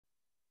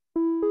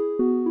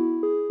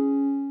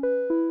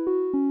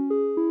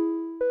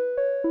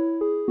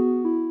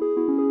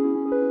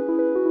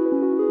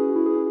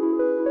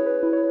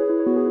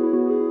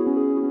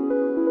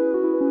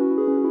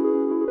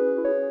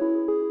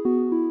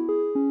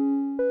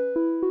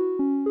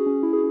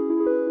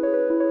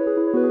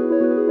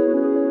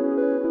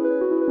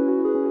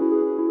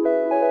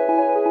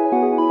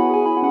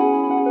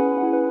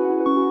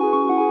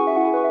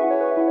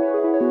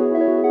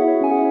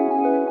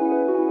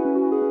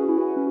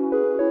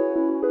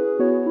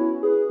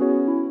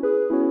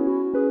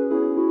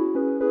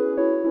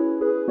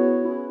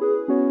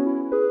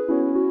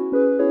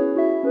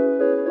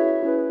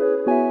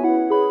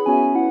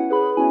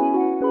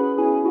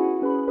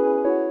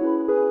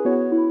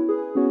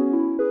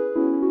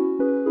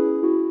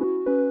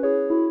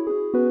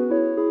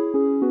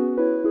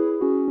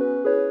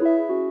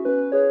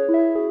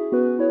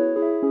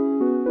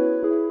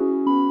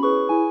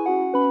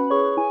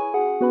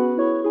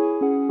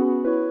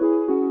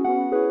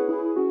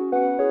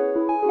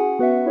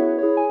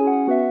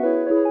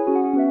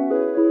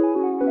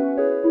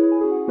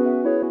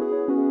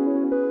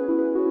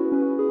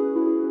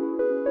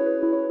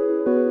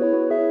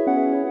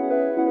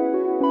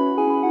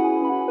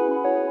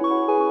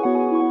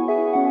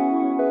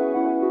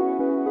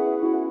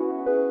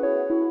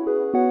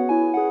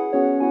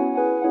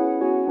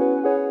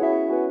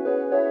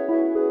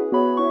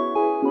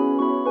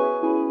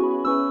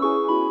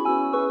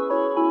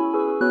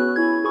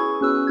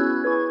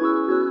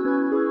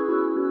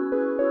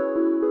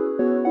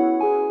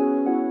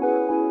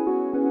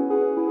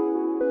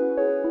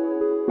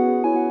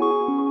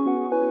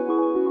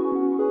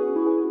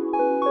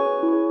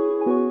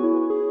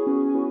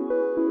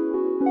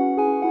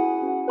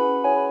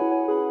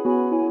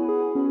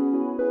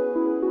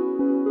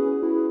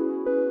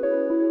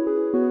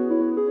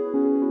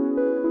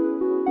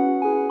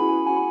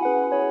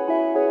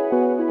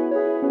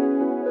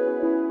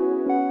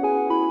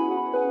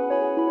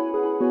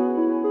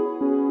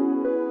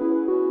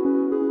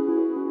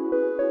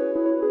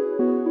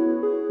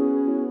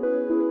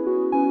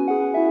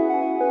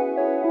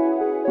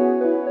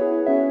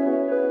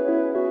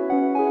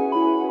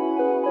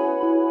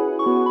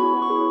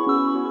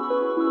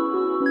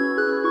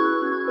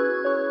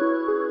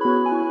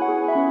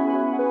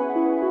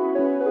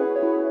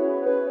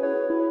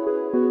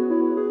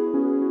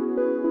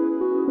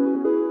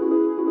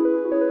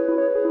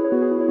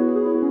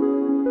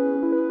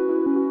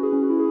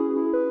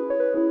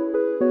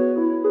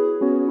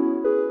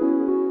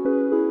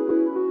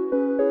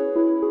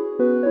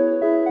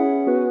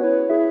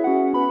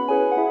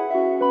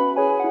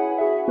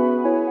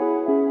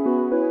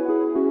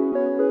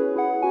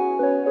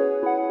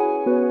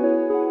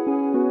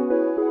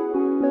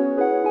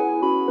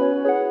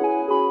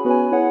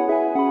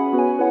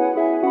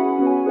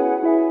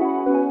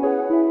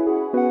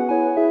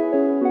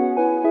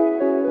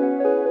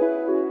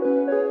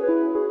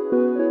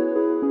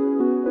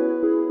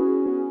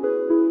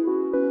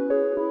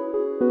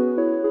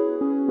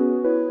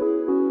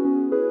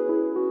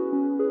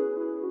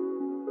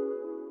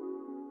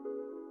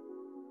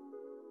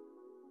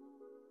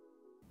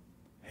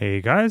Hey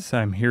guys,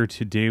 I'm here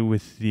today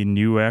with the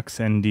NUX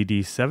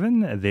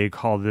NDD7. They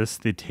call this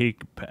the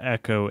Tape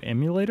Echo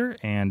Emulator,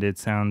 and it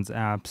sounds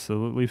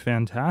absolutely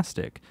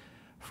fantastic.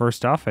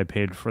 First off, I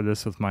paid for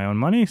this with my own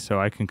money, so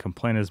I can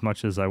complain as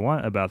much as I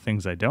want about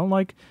things I don't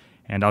like,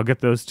 and I'll get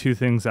those two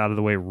things out of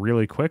the way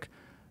really quick.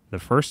 The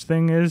first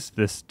thing is,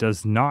 this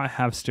does not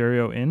have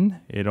stereo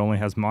in. It only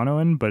has mono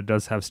in, but it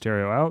does have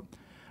stereo out.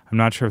 I'm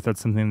not sure if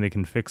that's something they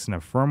can fix in a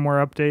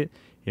firmware update.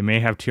 It may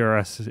have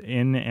TRS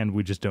in, and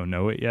we just don't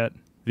know it yet.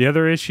 The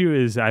other issue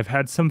is I've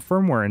had some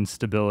firmware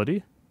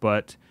instability,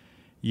 but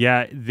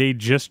yeah, they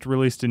just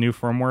released a new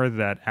firmware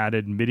that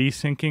added MIDI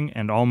syncing,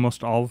 and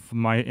almost all of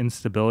my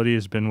instability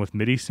has been with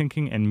MIDI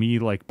syncing and me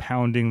like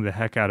pounding the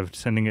heck out of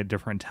sending it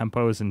different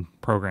tempos and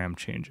program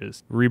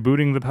changes.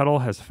 Rebooting the pedal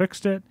has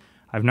fixed it.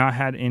 I've not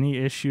had any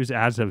issues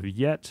as of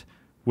yet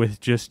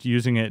with just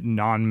using it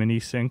non-MIDI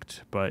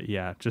synced, but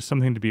yeah, just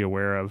something to be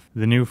aware of.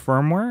 The new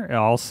firmware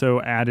also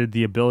added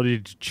the ability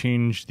to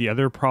change the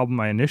other problem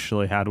I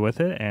initially had with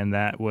it, and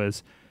that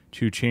was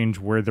to change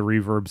where the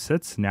reverb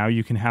sits. Now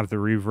you can have the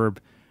reverb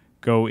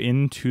go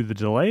into the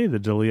delay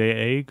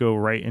go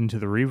right into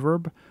the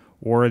reverb,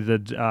 or the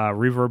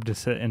reverb to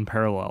sit in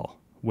parallel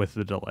with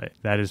the delay.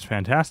 That is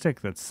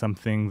fantastic. That's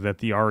something that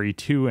the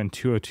RE-2 and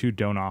 202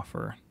 don't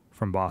offer.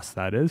 From Boss,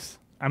 that is.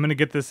 I'm gonna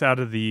get this out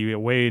of the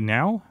way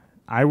now.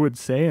 I would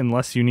say,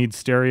 unless you need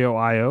stereo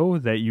I/O,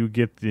 that you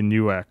get the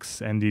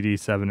NUX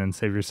NDD7 and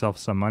save yourself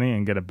some money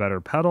and get a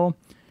better pedal.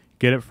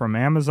 Get it from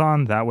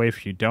Amazon. That way,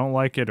 if you don't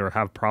like it or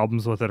have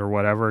problems with it or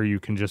whatever, you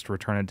can just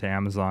return it to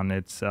Amazon.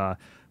 It's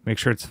make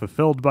sure it's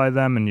fulfilled by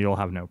them and you'll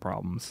have no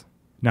problems.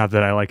 Not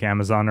that I like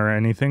Amazon or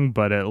anything,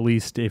 but at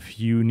least if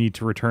you need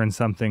to return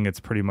something, it's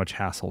pretty much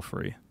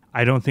hassle-free.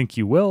 I don't think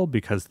you will,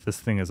 because this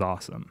thing is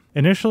awesome.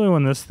 Initially,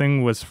 when this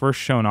thing was first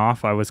shown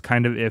off, I was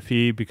kind of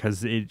iffy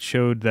because it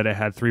showed that it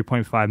had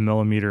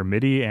 3.5mm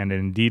MIDI, and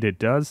indeed it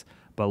does.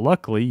 But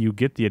luckily, you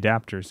get the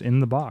adapters in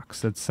the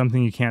box. That's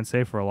something you can't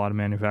say for a lot of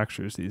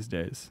manufacturers these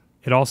days.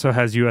 It also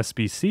has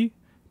USB-C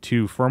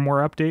to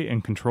firmware update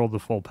and control the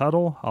full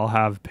pedal. I'll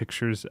have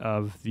pictures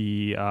of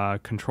the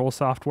control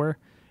software,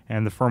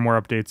 and the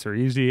firmware updates are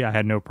easy. I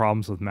had no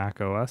problems with Mac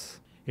OS.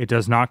 It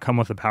does not come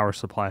with a power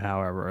supply,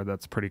 however.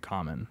 That's pretty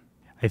common.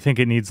 I think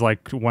it needs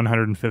like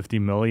 150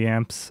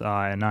 milliamps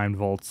and 9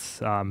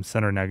 volts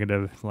center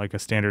negative, like a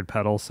standard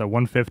pedal. So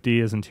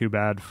 150 isn't too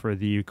bad for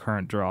the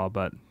current draw,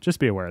 but just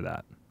be aware of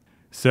that.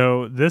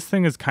 So this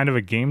thing is kind of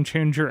a game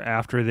changer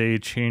after they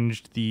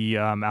changed the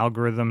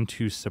algorithm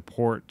to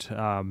support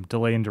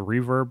delay into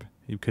reverb,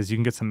 because you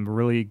can get some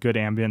really good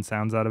ambient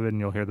sounds out of it, and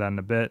you'll hear that in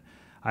a bit.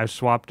 I've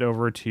swapped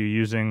over to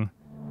using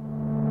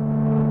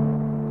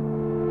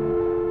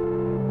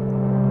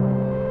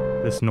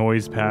this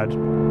noise pad,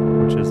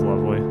 which is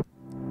lovely.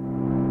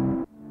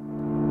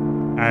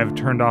 I have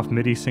turned off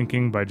MIDI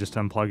syncing by just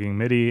unplugging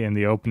MIDI. In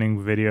the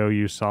opening video,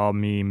 you saw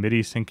me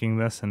MIDI syncing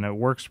this, and it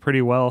works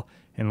pretty well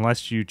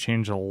unless you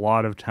change a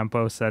lot of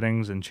tempo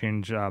settings and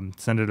change,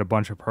 send it a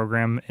bunch of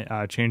program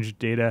change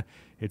data.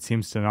 It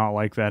seems to not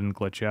like that and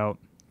glitch out.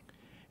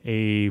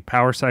 A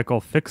power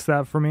cycle fixed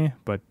that for me,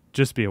 but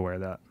just be aware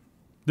of that.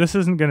 This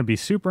isn't going to be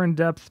super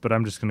in-depth, but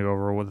I'm just going to go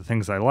over what the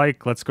things I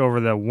like. Let's go over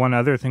the one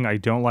other thing I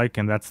don't like,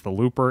 and that's the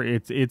looper.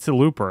 It's a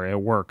looper. It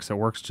works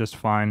just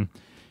fine.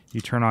 You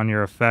turn on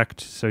your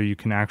effect so you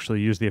can actually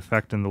use the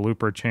effect in the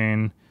looper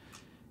chain.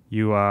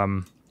 You,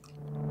 I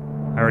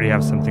already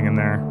have something in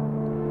there.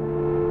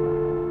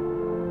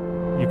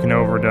 You can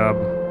overdub.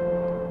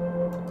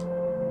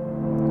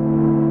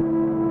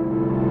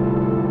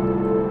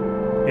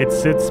 It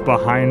sits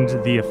behind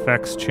the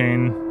effects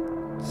chain,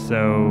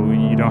 so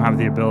you don't have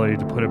the ability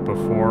to put it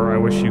before. I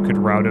wish you could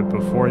route it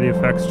before the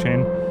effects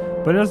chain,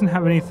 but it doesn't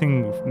have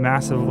anything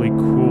massively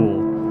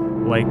cool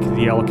like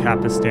the El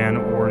Capistan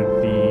or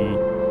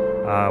the,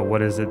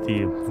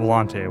 the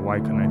Volante. Why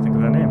couldn't I think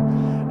of that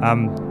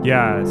name?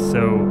 Yeah,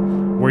 so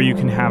where you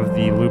can have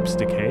the loops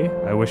decay.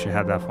 I wish it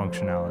had that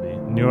functionality.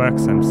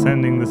 NUX, I'm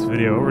sending this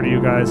video over to you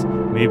guys.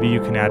 Maybe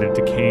you can add a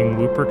decaying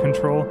looper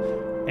control,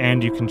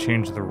 and you can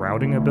change the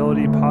routing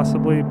ability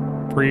possibly,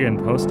 pre and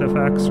post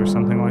effects or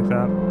something like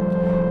that.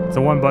 It's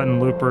a one-button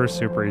looper,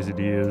 super easy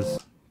to use.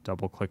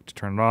 Double click to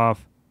turn it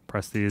off.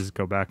 Press these,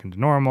 go back into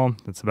normal.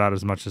 That's about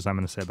as much as I'm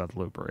going to say about the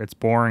looper. It's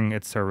boring,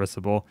 it's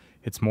serviceable.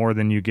 It's more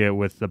than you get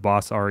with the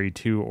Boss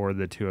RE-2 or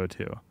the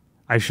 202.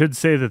 I should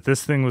say that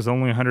this thing was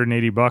only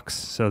 180 bucks,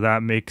 so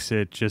that makes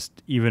it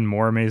just even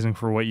more amazing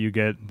for what you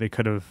get. They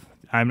could have,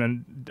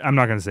 I'm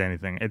not going to say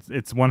anything.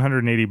 It's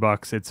 180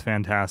 bucks. It's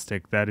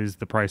fantastic. That is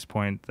the price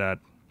point that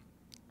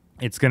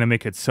it's going to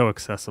make it so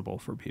accessible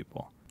for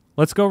people.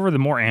 Let's go over the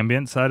more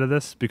ambient side of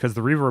this, because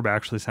the reverb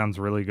actually sounds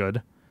really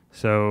good.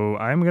 So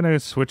I'm going to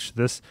switch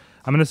this.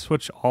 I'm going to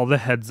switch all the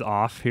heads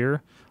off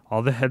here.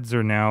 All the heads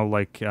are now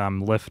like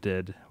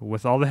lifted.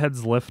 With all the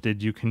heads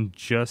lifted, you can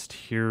just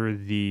hear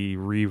the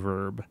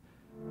reverb.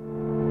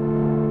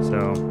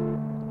 So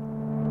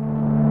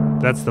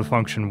that's the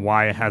function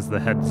why it has the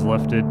heads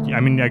lifted.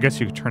 I mean, I guess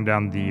you could turn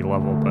down the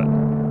level, but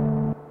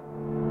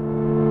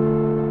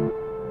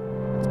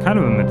it's kind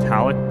of a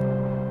metallic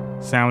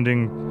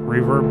sounding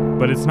reverb,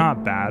 but it's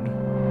not bad.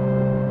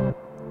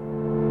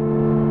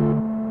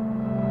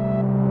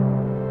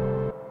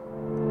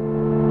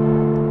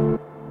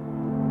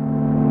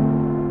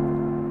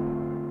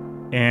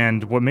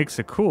 And what makes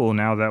it cool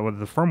now that with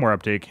the firmware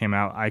update came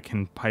out, I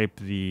can pipe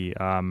the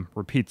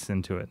repeats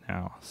into it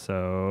now.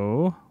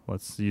 So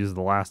let's use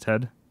the last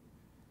head.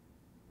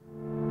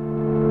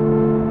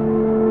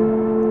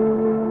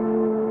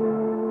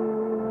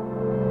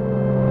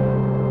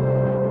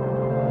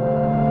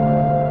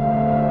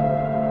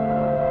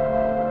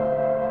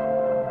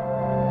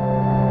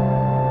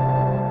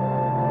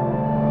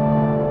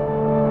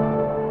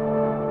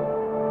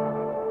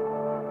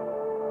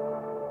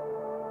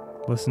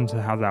 Listen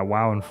to how that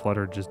wow and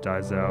flutter just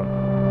dies out.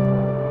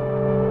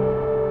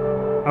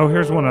 Oh,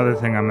 here's one other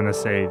thing I'm gonna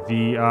say.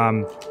 The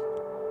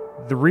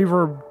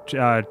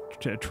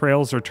reverb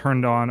trails are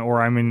turned on,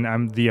 or I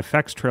mean, the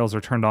effects trails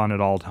are turned on at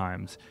all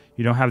times.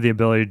 You don't have the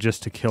ability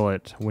just to kill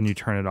it when you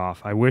turn it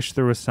off. I wish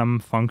there was some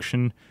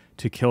function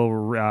to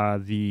kill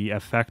the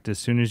effect as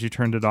soon as you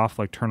turned it off,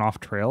 like turn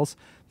off trails.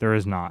 There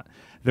is not.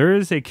 There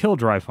is a kill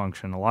dry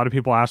function. A lot of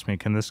people ask me,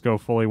 can this go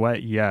fully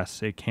wet?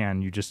 Yes, it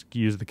can. You just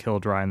use the kill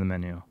dry in the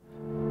menu.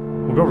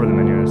 We'll go over the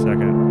menu in a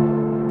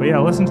second. But yeah,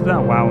 listen to that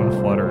wow and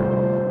flutter.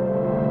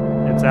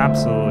 It's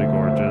absolutely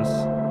gorgeous.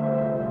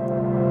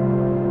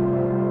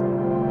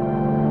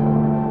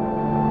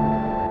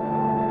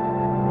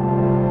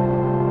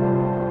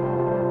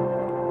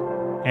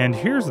 And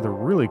here's the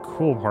really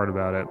cool part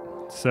about it.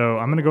 So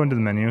I'm going to go into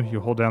the menu. You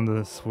hold down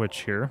the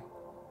switch here.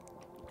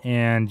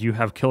 And you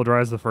have kill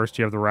dry as the first.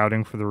 You have the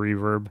routing for the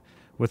reverb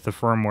with the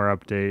firmware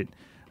update.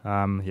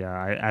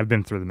 Yeah, I've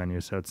been through the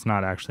menu, so it's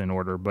not actually in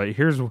order. But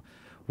here's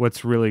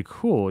what's really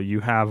cool. You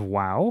have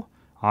wow,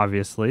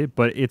 obviously,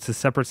 but it's a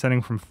separate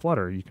setting from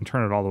flutter. You can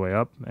turn it all the way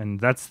up, and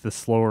that's the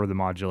slower the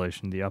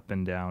modulation, the up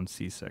and down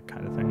seasick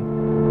kind of thing.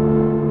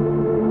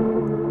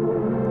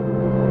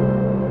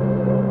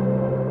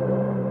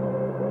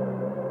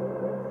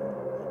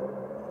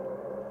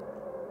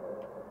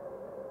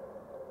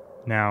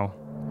 Now,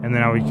 and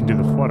then now we can do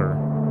the flutter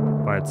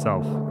by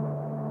itself.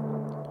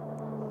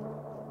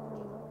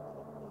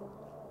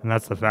 And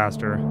that's the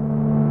faster.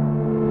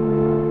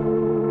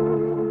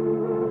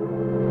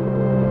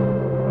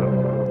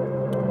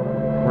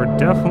 We're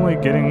definitely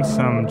getting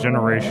some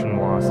generation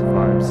loss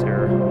vibes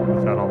here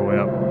with that all the way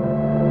up.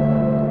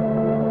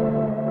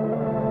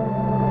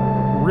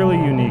 Really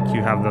unique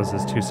you have those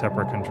as two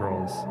separate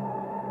controls.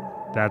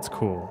 That's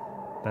cool.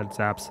 That's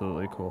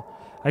absolutely cool.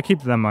 I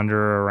keep them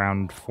under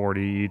around 40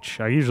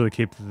 each. I usually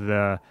keep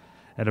at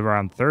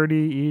around 30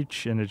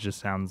 each, and it just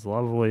sounds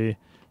lovely.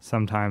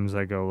 Sometimes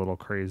I go a little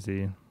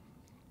crazy.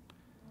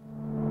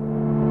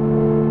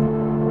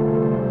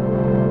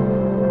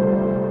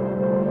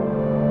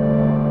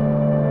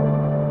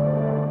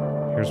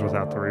 Here's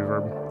without the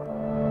reverb.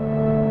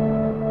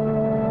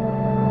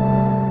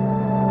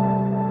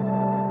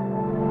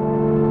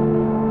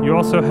 You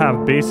also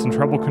have bass and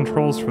treble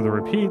controls for the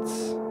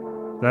repeats.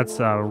 That's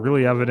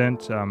really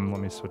evident. Let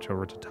me switch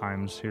over to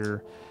times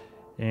here.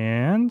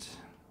 And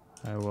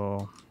I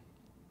will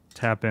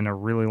tap in a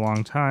really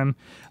long time.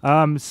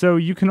 So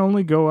you can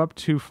only go up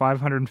to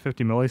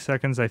 550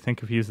 milliseconds, I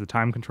think, if you use the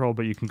time control,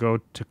 but you can go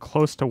to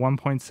close to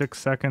 1.6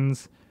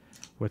 seconds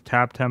with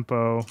tap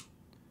tempo.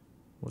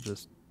 We'll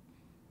just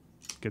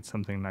get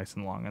something nice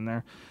and long in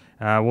there.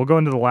 We'll go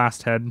into the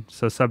last head.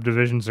 So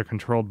subdivisions are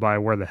controlled by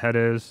where the head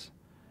is.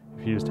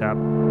 If you use tap.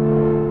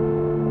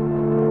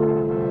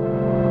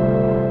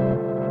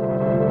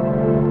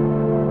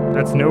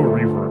 That's no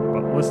reverb,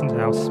 but listen to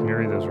how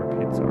smeary those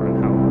repeats are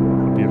and how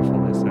beautiful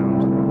they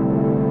sound.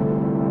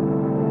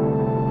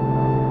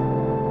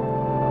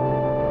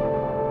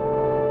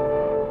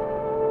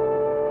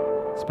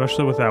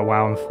 Especially with that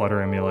wow and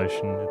flutter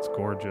emulation, it's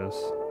gorgeous.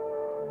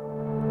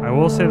 I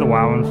will say the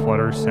wow and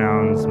flutter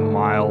sounds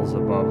miles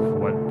above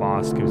what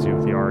Boss gives you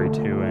with the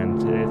RE-2 and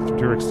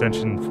through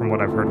extension from what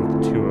I've heard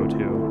with the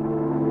 202.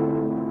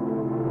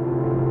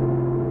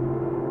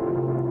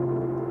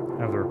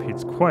 I have the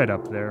repeats quite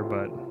up there,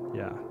 but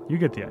yeah, you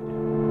get the idea.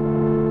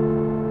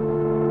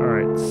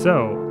 Alright,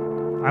 so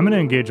I'm going to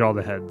engage all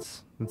the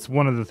heads. It's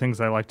one of the things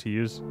I like to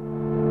use.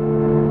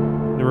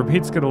 The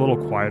repeats get a little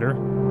quieter.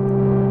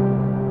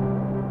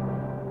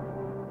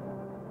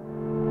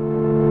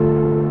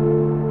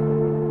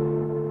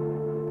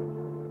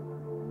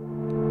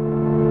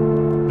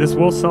 This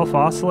will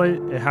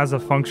self-oscillate. It has a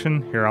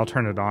function, here I'll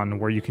turn it on,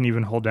 where you can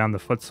even hold down the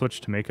foot switch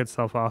to make it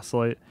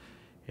self-oscillate.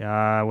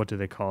 What do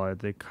they call it?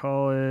 They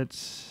call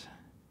it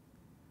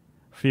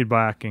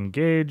feedback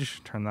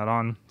engage. Turn that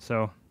on.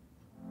 So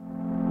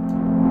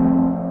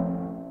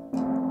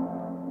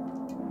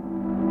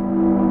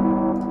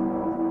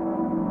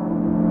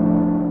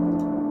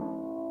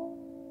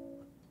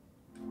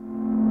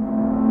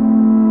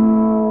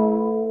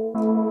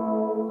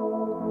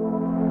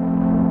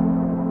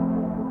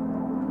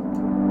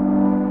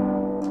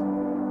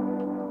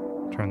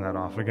turn that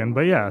off again.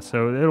 But yeah,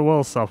 so it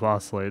will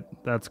self-oscillate.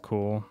 That's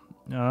cool.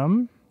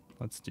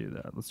 Let's do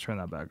that. Let's turn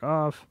that back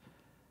off.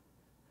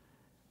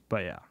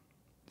 But yeah,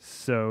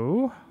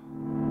 So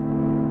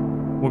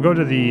we'll go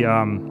to the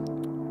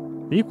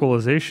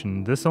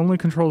equalization. This only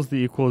controls the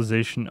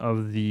equalization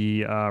of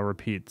the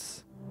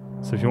repeats.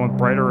 So if you want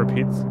brighter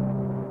repeats,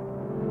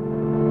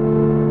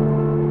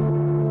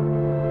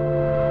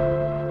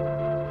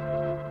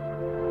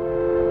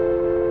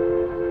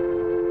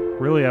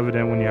 really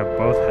evident when you have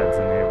both heads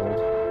enabled,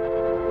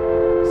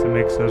 so it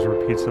makes those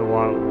repeats a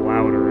lot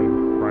louder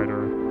and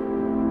brighter.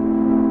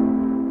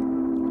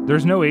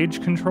 There's no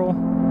age control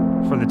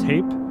for the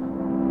tape.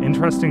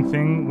 Interesting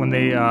thing, when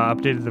they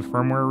updated the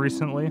firmware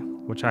recently,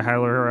 which I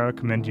highly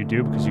recommend you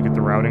do because you get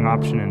the routing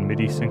option and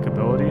MIDI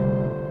syncability.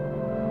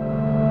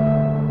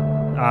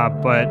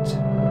 But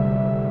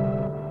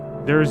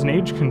there's an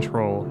age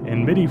control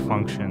in MIDI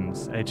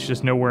functions. It's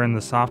just nowhere in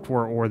the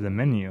software or the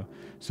menu.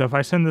 So if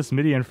I send this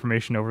MIDI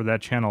information over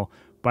that channel,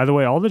 by the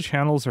way, all the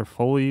channels are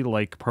fully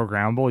like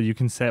programmable. You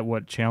can set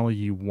what channel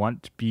you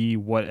want to be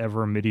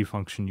whatever MIDI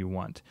function you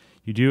want.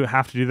 You do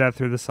have to do that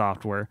through the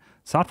software.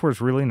 Software is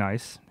really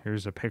nice.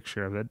 Here's a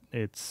picture of it.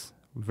 It's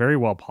very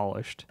well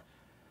polished.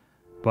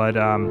 But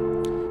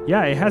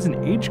yeah, it has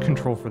an age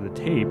control for the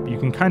tape. You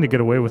can kind of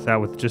get away with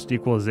that with just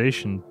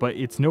equalization, but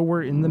it's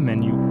nowhere in the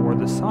menu or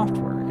the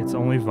software. It's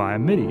only via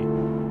MIDI,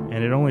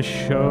 and it only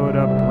showed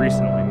up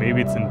recently.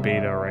 Maybe it's in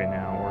beta right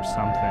now or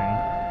something.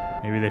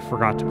 Maybe they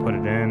forgot to put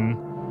it in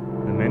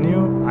the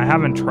menu. I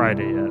haven't tried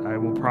it yet. I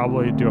will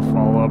probably do a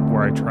follow-up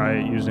where I try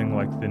it using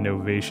like the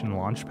Novation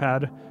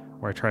Launchpad,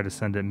 where I try to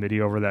send it MIDI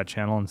over that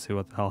channel and see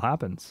what the hell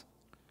happens.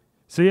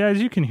 So yeah,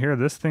 as you can hear,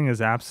 this thing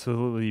is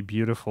absolutely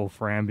beautiful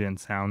for ambient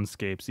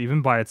soundscapes,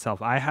 even by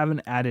itself. I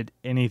haven't added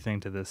anything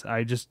to this.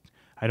 I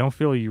don't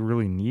feel you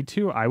really need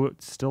to. I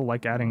would still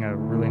like adding a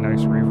really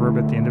nice reverb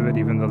at the end of it,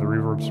 even though the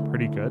reverb's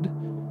pretty good.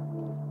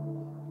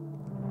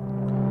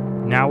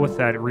 Now with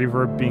that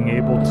reverb being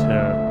able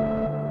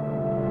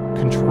to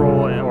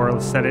control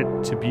or set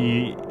it to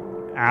be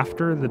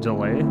after the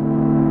delay,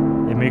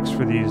 it makes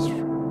for these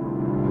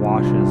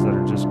washes that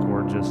are just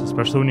gorgeous,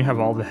 especially when you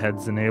have all the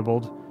heads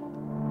enabled.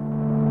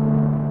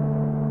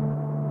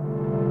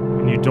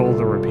 And you dull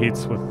the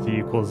repeats with the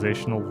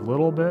equalization a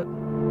little bit.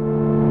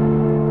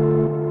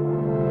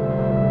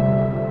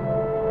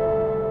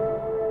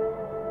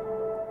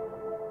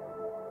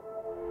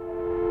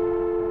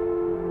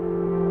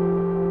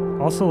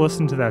 Also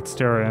listen to that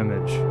stereo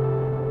image.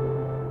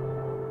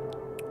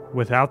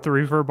 Without the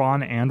reverb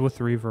on and with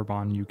the reverb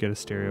on, you get a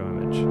stereo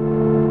image.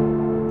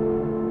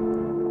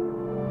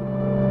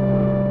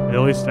 At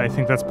least I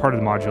think that's part of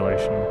the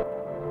modulation.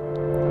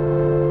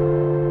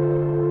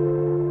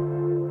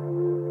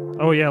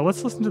 Oh yeah,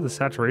 let's listen to the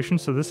saturation.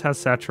 So this has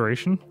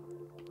saturation.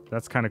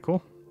 That's kind of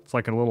cool. It's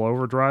like a little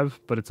overdrive,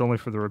 but it's only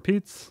for the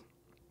repeats.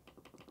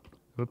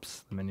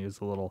 Oops, the menu is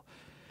a little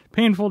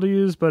painful to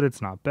use, but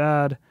it's not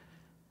bad.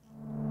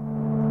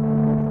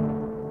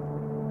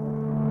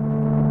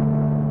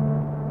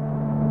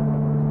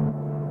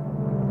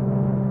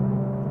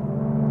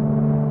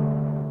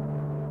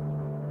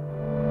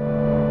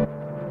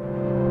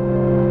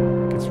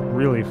 It's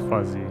really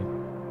fuzzy.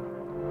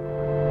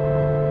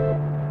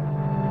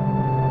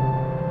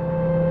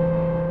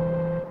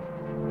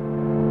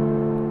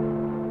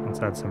 Let's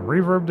add some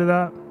reverb to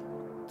that.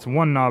 It's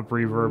one knob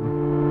reverb.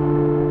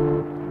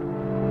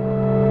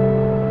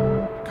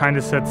 Kind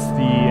of sets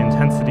the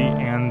intensity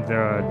and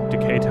the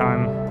decay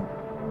time.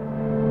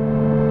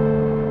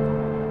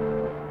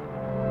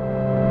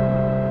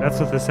 That's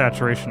with the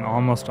saturation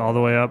almost all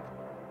the way up.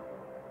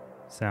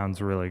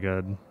 Sounds really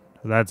good.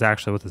 That's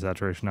actually with the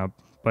saturation up.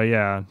 But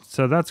yeah,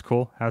 so that's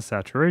cool. Has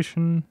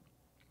saturation.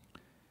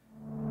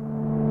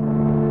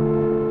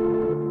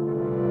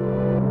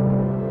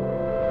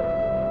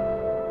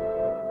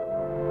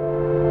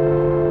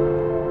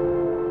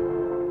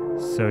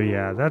 So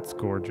yeah, that's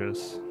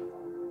gorgeous.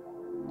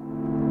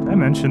 I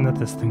mentioned that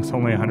this thing's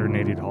only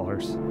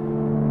 $180.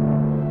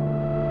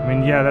 I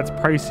mean, yeah, that's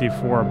pricey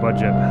for a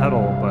budget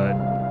pedal, but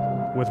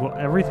with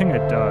everything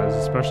it does,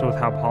 especially with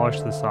how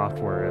polished the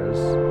software is,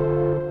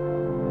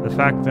 the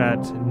fact that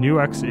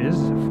NUX is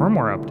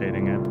firmware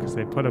updating it, because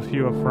they put a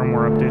few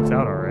firmware updates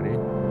out already,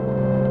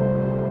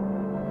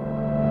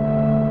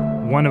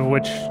 one of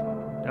which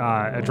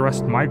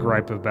addressed my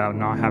gripe about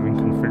not having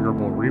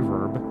configurable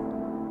reverb.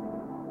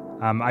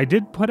 I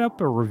did put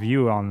up a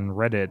review on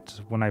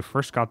Reddit when I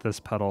first got this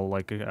pedal,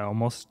 like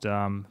almost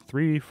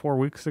 3-4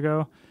 weeks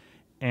ago,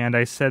 and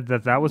I said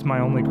that that was my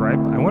only gripe.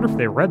 I wonder if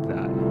they read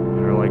that. And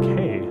they're like,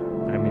 hey,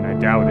 I mean, I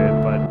doubt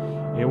it, but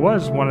it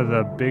was one of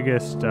the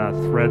biggest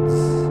threads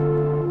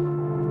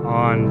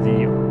on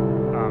the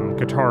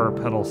guitar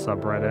pedal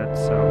subreddit,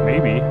 so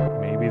maybe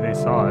they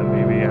saw it.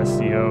 Maybe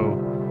SEO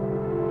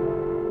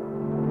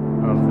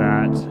of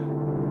that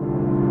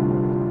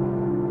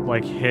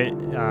like hit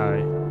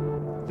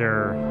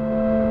their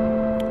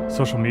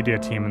social media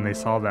team, and they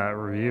saw that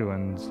review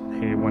and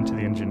hey, went to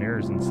the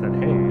engineers and said,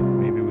 hey,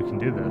 maybe we can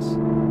do this.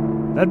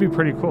 That'd be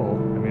pretty cool.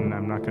 I mean,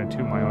 I'm not going to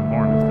toot my own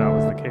horn if that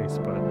was the case,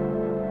 but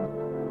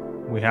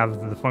we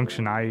have the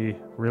function I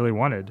really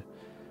wanted,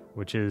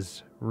 which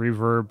is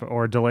reverb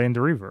or delay into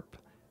reverb.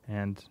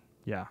 And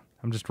yeah,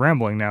 I'm just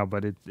rambling now,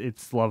 but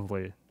it's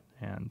lovely.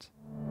 And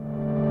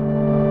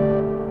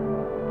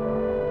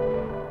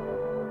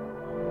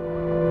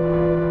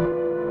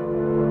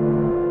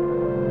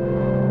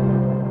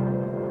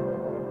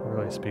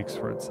really speaks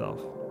for itself.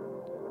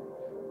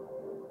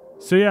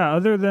 So yeah,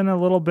 other than a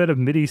little bit of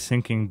MIDI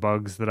syncing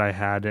bugs that I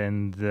had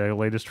in the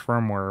latest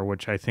firmware,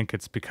 which I think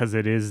it's because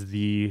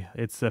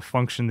it's a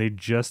function they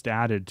just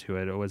added to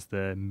it. It was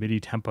the MIDI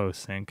tempo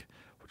sync,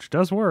 which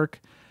does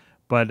work,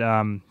 but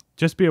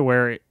just be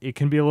aware it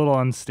can be a little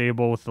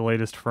unstable with the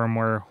latest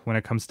firmware when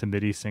it comes to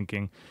MIDI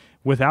syncing.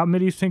 Without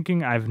MIDI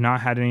syncing, I've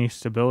not had any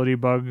stability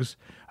bugs.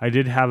 I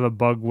did have a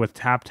bug with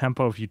tap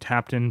tempo. If you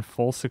tapped in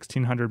full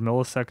 1600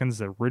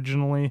 milliseconds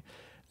originally,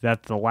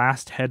 that the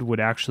last head would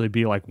actually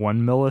be like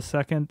 1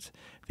 millisecond.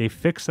 They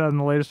fixed that in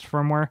the latest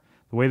firmware.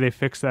 The way they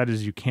fixed that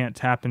is you can't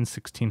tap in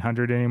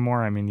 1600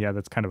 anymore. I mean, yeah,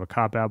 that's kind of a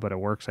cop-out, but it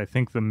works. I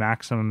think the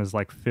maximum is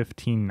like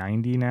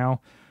 1590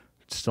 now.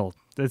 Still,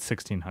 it's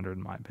 1600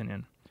 in my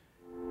opinion.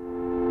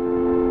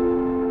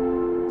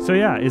 So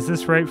yeah, is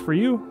this right for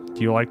you?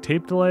 Do you like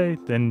tape delay?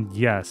 Then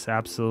yes,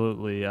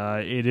 absolutely.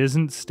 It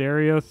isn't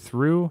stereo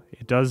through.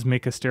 It does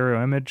make a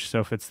stereo image. So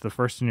if it's the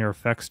first in your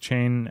effects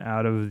chain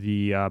out of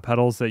the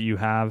pedals that you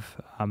have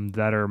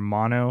that are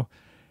mono,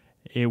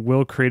 it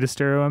will create a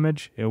stereo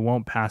image. It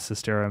won't pass the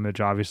stereo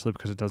image, obviously,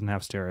 because it doesn't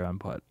have stereo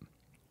input.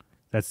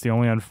 That's the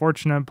only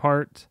unfortunate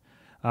part.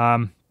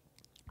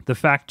 The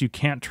fact you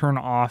can't turn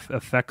off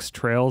effects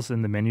trails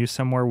in the menu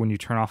somewhere when you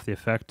turn off the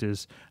effect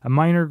is a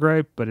minor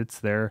gripe, but it's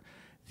there.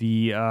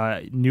 The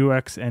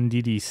NUX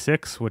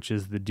NDD7, which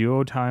is the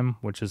duo time,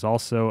 which is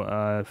also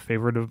a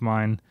favorite of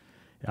mine,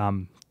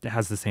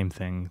 has the same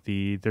thing.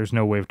 There's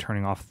no way of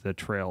turning off the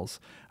trails.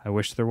 I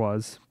wish there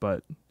was,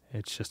 but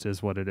it just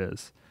is what it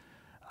is.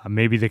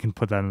 Maybe they can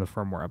put that in the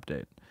firmware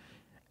update.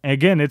 And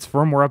again, it's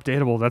firmware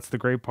updatable. That's the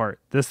great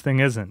part. This thing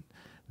isn't.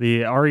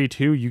 The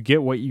RE-2, you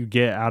get what you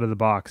get out of the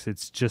box.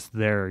 It's just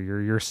there.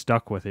 You're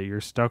stuck with it.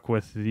 You're stuck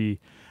with the,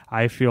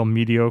 I feel,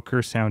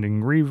 mediocre sounding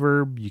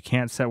reverb. You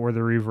can't set where the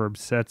reverb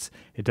sets.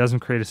 It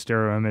doesn't create a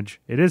stereo image.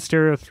 It is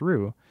stereo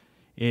through.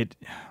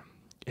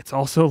 It's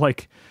also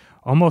like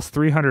almost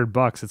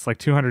 $300. It's like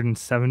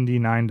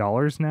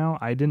 $279 now.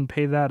 I didn't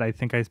pay that. I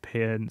think I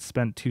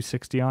spent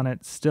 $260 on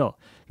it. Still,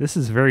 this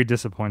is very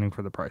disappointing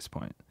for the price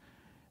point.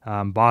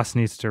 Boss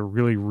needs to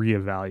really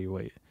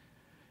reevaluate.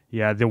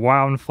 Yeah, the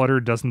WoW and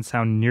Flutter doesn't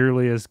sound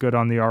nearly as good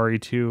on the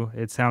RE-2.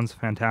 It sounds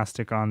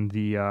fantastic on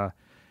the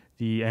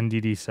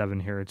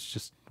NDD7 here. It's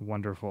just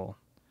wonderful.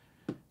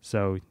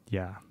 So,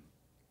 yeah.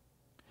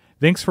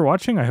 Thanks for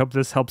watching. I hope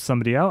this helps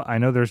somebody out. I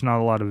know there's not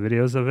a lot of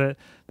videos of it.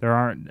 There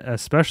aren't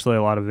especially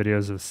a lot of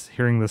videos of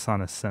hearing this on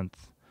a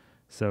synth.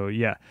 So,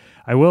 yeah.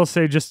 I will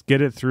say just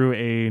get it through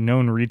a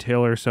known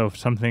retailer. So if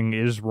something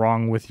is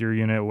wrong with your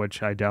unit,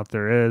 which I doubt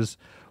there is,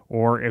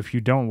 or if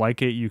you don't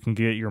like it, you can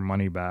get your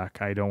money back.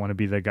 I don't want to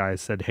be the guy who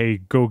said, hey,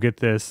 go get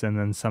this, and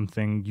then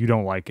something, you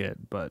don't like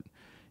it. But,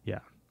 yeah.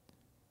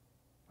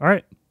 All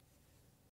right.